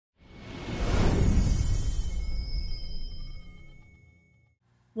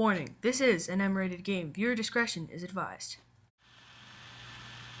Warning, this is an M-rated game. Viewer discretion is advised.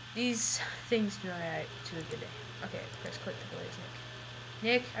 These things do not add to a good day. Okay, press click to play as Nick.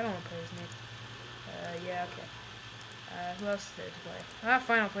 Nick? I don't want to play as Nick. Yeah, okay. Who else is there to play?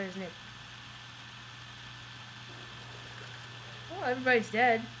 Fine, I'll play as Nick. Oh, everybody's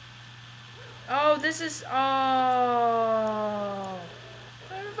dead. Oh, this is... Oh...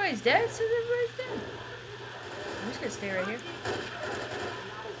 Everybody's dead? Says everybody's dead. I'm just gonna stay right here.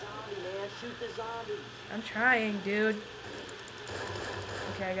 I'm trying, dude.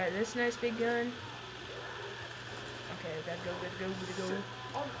 Okay, I got this nice big gun. Okay, I gotta go.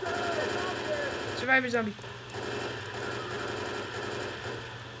 Survivor zombie.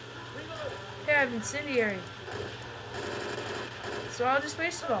 Hey, I have incendiary. So I'll just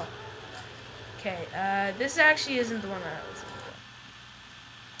waste it all. Okay, this actually isn't the one that I was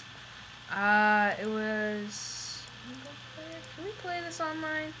looking for. It was... Can we play this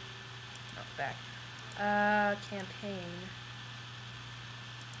online? No, back. Campaign.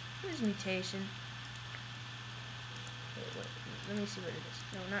 Here's mutation. Wait, what? Let me see what it is.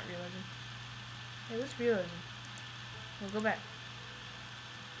 No, not realism. Hey, what's realism? We'll go back.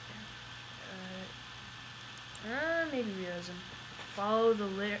 Maybe realism. Follow the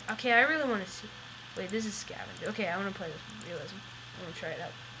litter. Okay, I really want to see. Wait, this is scavenger. Okay, I want to play this one. Realism. I want to try it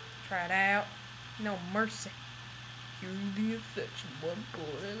out. Try it out. No mercy. Curing the infection one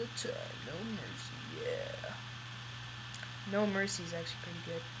bullet at a time. No mercy. Yeah. No Mercy is actually pretty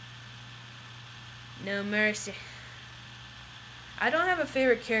good. No Mercy. I don't have a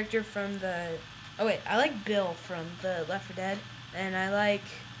favorite character from the... Oh wait, I like Bill from the Left 4 Dead, and I like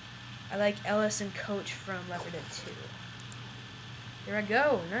Ellis and Coach from Left 4 Dead 2. Here I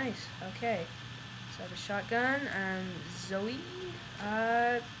go. Nice. Okay. So I have a shotgun. Zoe.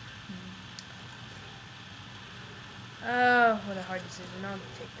 Oh, what a hard decision. I'll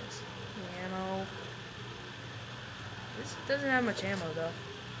take this. Ammo. This doesn't have much ammo though. I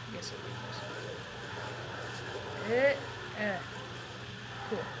guess I'll leave this.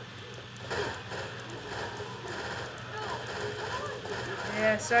 Cool.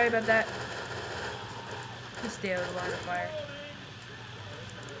 Yeah, sorry about that. Just stay out of the line of fire.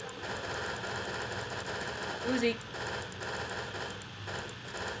 Uzi.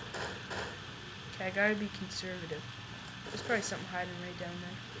 Okay, I gotta be conservative. There's probably something hiding right down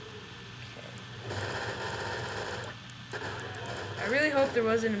there. Okay. I really hope there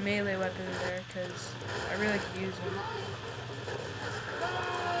wasn't a melee weapon in there, because I really could use one.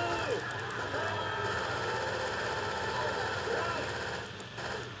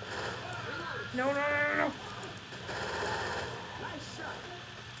 No.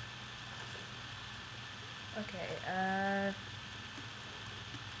 Okay,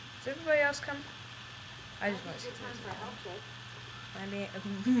 does everybody else come? I just want to see this. I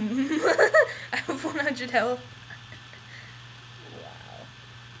have 100 health. Wow.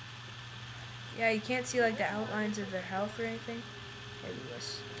 Yeah, you can't see like the outlines of their health or anything. Hey,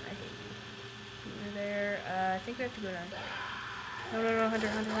 Lewis, I hate you. You're there. I think we have to go down. No, Hunter.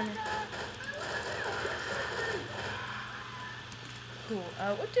 Cool.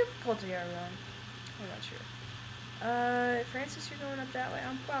 What difficulty are we on? I'm not sure. Francis, you're going up that way.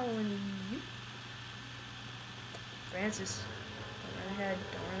 I'm following you. Francis, don't run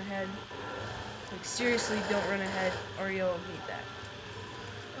ahead. Like, seriously, don't run ahead, or you'll need that.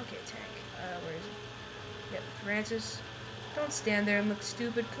 Okay, tank. Where is he? Yep, Francis. Don't stand there and look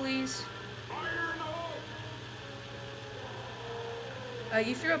stupid, please.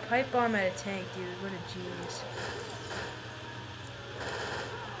 You threw a pipe bomb at a tank, dude. What a genius.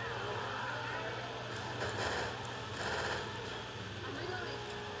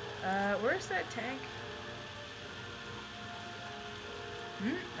 Where's that tank?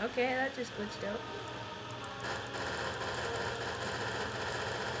 Okay, that just glitched out.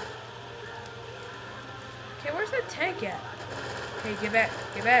 Okay, where's that tank at? Okay, get back.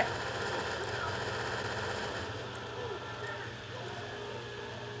 Stay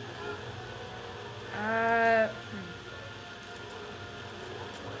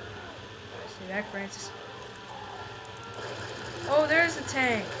back, Francis. Oh, there's the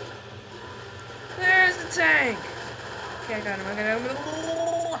tank. Okay, I got him.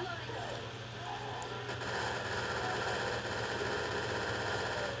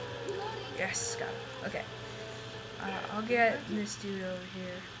 Yes, got him. Okay. I'll get this dude over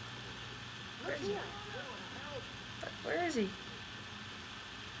here. Where is he?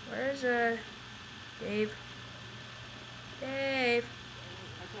 Where's, Dave? Dave!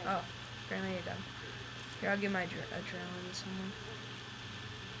 Oh, apparently you're done. Here, I'll give my adrenaline to someone.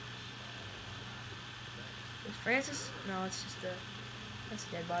 Is Francis? No, it's just That's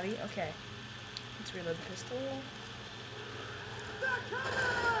a dead body. Okay. Let's reload the pistol.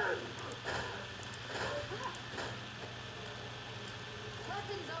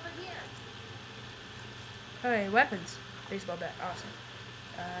 Weapons over here. Okay, weapons. Baseball bat. Awesome.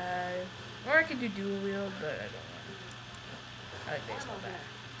 Or I could do dual wield, but I don't want to. I like baseball bat.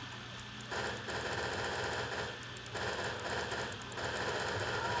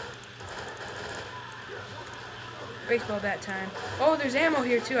 Baseball bat time. Oh, there's ammo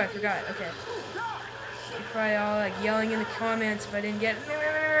here too. I forgot. Okay. You're probably all like yelling in the comments if I didn't get it.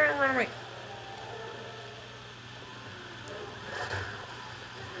 Run away.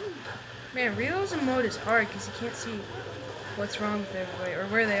 Man, realism mode is hard because you can't see what's wrong with everybody or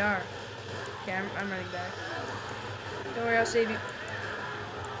where they are. Okay, I'm running back. Don't worry, I'll save you.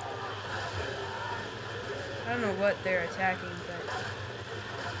 I don't know what they're attacking, but...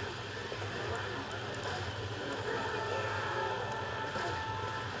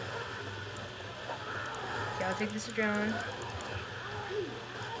 Okay, I'll take this adrenaline.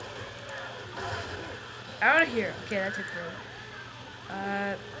 Out of here! Okay, that took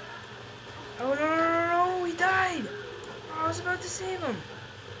forever. Oh, no, he died! Oh, I was about to save him.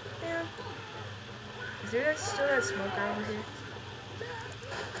 Man. Is there still that smoker over here?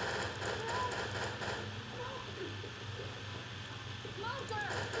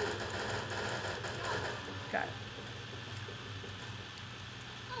 Got it.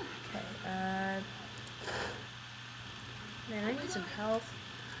 Okay, man, I need some health.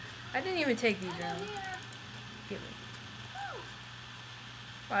 I didn't even take the adrenaline. Get me.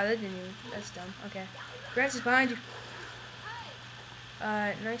 Wow, that didn't even... That's dumb. Okay. Grants is behind you.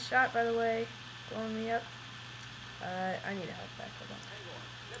 Nice shot, by the way. Blowing me up. I need a health back. Hold on.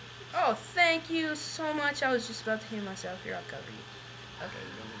 Oh, thank you so much. I was just about to heal myself. Here, I'll cover you. Okay,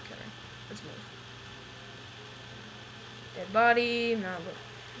 you don't need covering. Let's move. Dead body. No, look.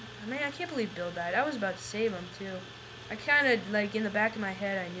 Man, I can't believe Bill died. I was about to save him, too. I kind of, like, in the back of my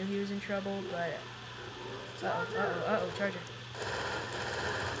head, I knew he was in trouble, but... Uh-oh, Charger.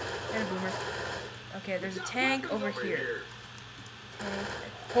 And a boomer. Okay, there's a tank over here. Tank.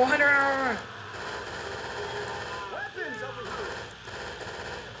 Oh, Hunter, run!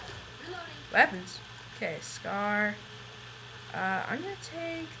 Weapons? Okay, Scar. I'm gonna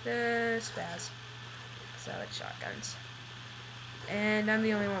take the Spaz. Because I like shotguns. And I'm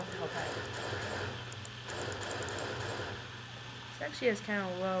the only one with health pack. This actually has kind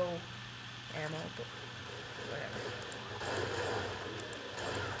of low ammo, but whatever.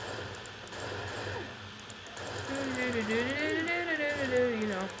 You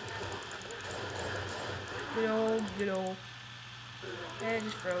know. Good old. And it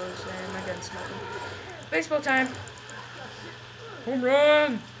just froze, and my gun's smoking. Baseball time! Home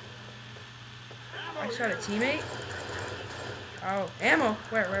run! I shot a teammate? Oh, ammo!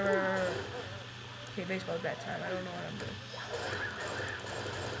 Where? Okay, baseball bat time. I don't know what I'm doing.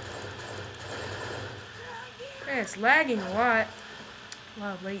 Man, it's lagging a lot. A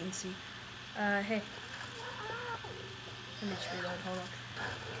lot of latency. Hey. Let me just reload, hold on.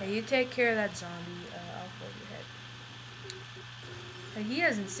 Okay, you take care of that zombie. I'll fold your head. Hey, he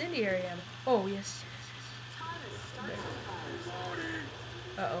has incendiary ammo. Oh, yes.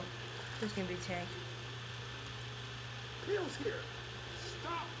 Uh-oh. There's gonna be a tank. Peel's here.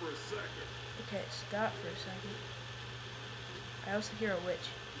 Stop for a second. Okay, stop for a second. I also hear a witch.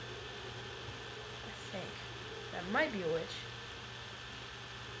 I think. That might be a witch.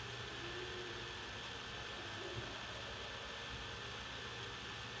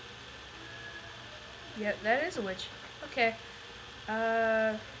 Yep, that is a witch. Okay. Is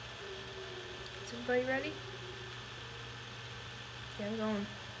everybody ready? Okay, I'm going.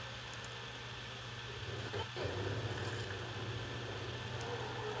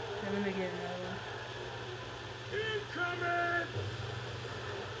 Okay, let me get another one. Incoming!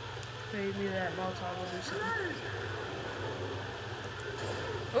 Maybe that Molotov will do something.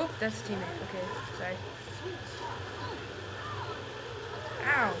 Oh, that's a teammate. Okay, sorry.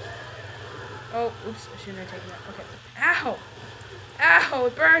 Ow! Oh, oops, I shouldn't have taken that. Okay. Ow! Ow,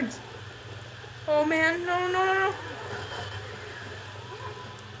 it burns! Oh man, no.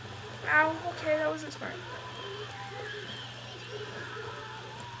 Ow, okay, that wasn't smart.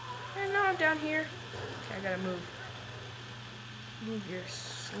 And now I'm down here. Okay, I gotta move. Move your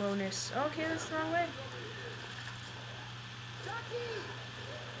slowness. Okay, that's the wrong way.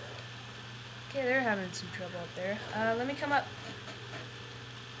 Okay, they're having some trouble up there. Let me come up.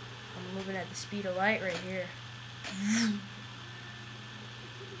 I'm moving at the speed of light right here. I'm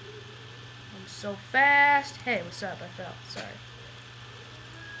so fast. Hey, what's up? I fell. Sorry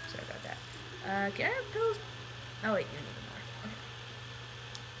about that. Can I have pills? Oh wait, you need more. Okay.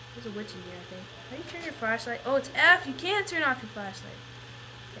 There's a witch in here, I think. How do you turn your flashlight? Oh, it's F. You can't turn off your flashlight.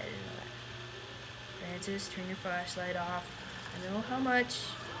 Okay, I didn't know that. Francis, turn your flashlight off. I know how much.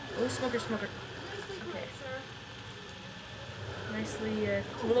 Oh, smoker, smoker. Okay. Nicely,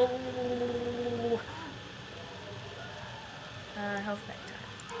 health pack time.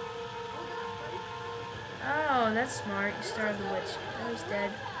 Oh, that's smart. You started the witch. Now he's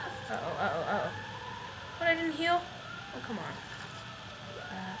dead. Uh-oh, uh-oh, uh-oh. What, I didn't heal? Oh, come on.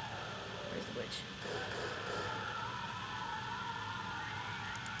 Where's the witch?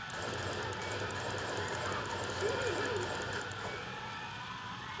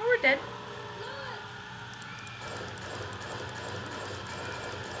 Oh, we're dead.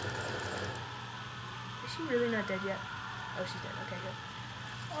 Is she really not dead yet? Oh, she's dead. Okay, good.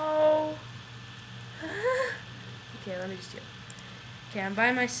 Oh. Okay, let me just heal. Okay, I'm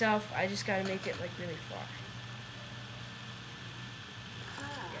by myself. I just gotta make it, like, really far.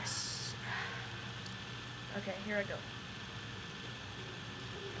 Yes. Okay, here I go.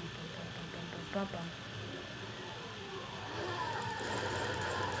 Bum, bum, bum, bum, bum, bum, bum.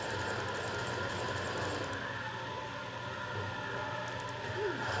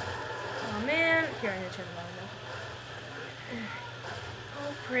 Oh, man. Here, I'm gonna turn the volume down.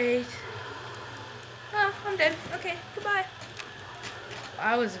 Oh, great. Oh, I'm dead. Okay, goodbye.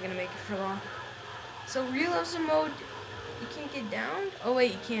 I wasn't gonna make it for long. So realism mode, you can't get downed? Oh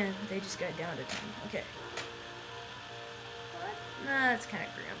wait, you can. They just got downed at me. Okay. What? Nah, that's kind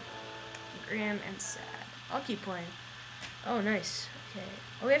of grim. Grim and sad. I'll keep playing. Oh, nice. Okay.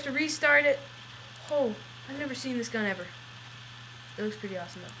 Oh, we have to restart it. Oh, I've never seen this gun ever. It looks pretty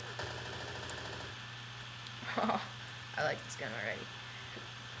awesome though. Oh, I like this gun already.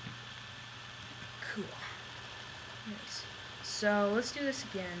 Cool. Nice. So, let's do this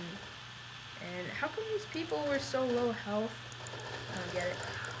again. And how come these people were so low health? I don't get it.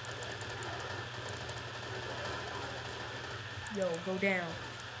 Yo, go down.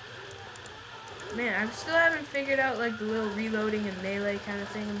 Man, I still haven't figured out, like, the little reloading and melee kind of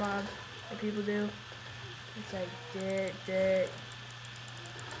thingamabob that people do. It's like,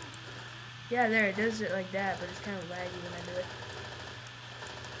 yeah, there, it does it like that, but it's kind of laggy when I do it.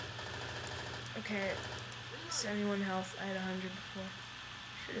 Okay, 71 health. I had 100 before.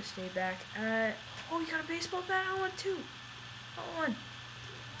 Should have stayed back. Oh, you got a baseball bat? I want two. I want one.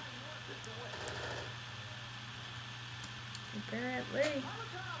 Apparently.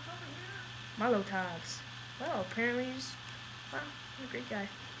 Molotovs. Well, apparently he's... Wow, what a great guy.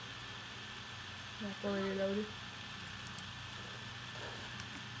 Not fully reloaded.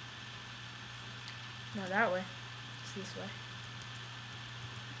 Not that way. It's this way.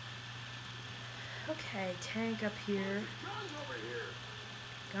 Okay, tank up here.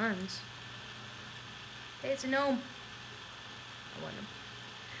 Guns? Hey, it's a gnome. I want him.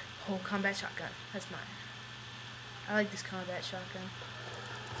 Oh, combat shotgun. That's mine. I like this combat shotgun.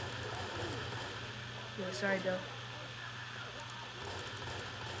 Yo, sorry, Bill.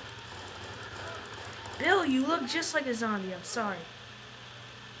 Bill, you look just like a zombie. I'm sorry.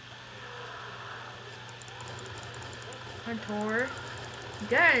 Hunter. You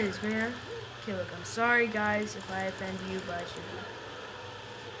guys, man. Okay, look, I'm sorry, guys, if I offend you, but I shouldn't.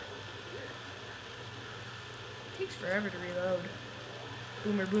 It takes forever to reload.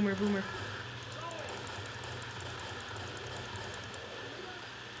 Boomer, boomer, boomer.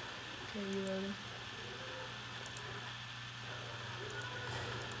 Okay, reloading.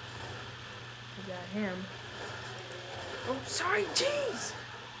 I got him. Oh, sorry, jeez!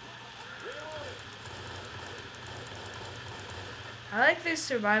 I like these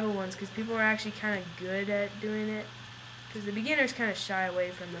survival ones because people are actually kind of good at doing it. Because the beginners kind of shy away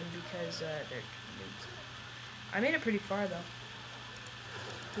from them because they're noobs. I made it pretty far though.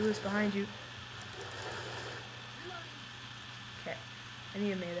 Lewis, behind you. Okay, I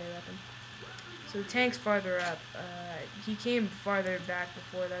need a melee weapon. So the tank's farther up. He came farther back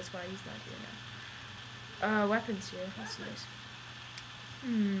before, that's why he's not here now. Weapons here. Let's see this.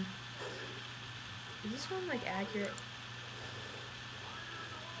 Is this one like accurate?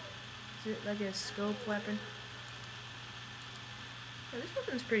 Is it like a scope weapon? Oh, this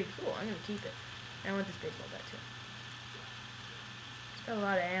weapon's pretty cool. I'm gonna keep it. And I want this baseball bat too. It's got a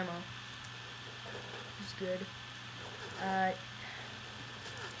lot of ammo, which is good. It's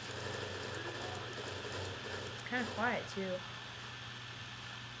kind of quiet too.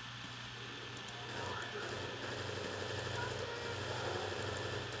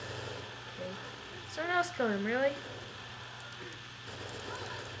 Okay. Someone else killed him, really?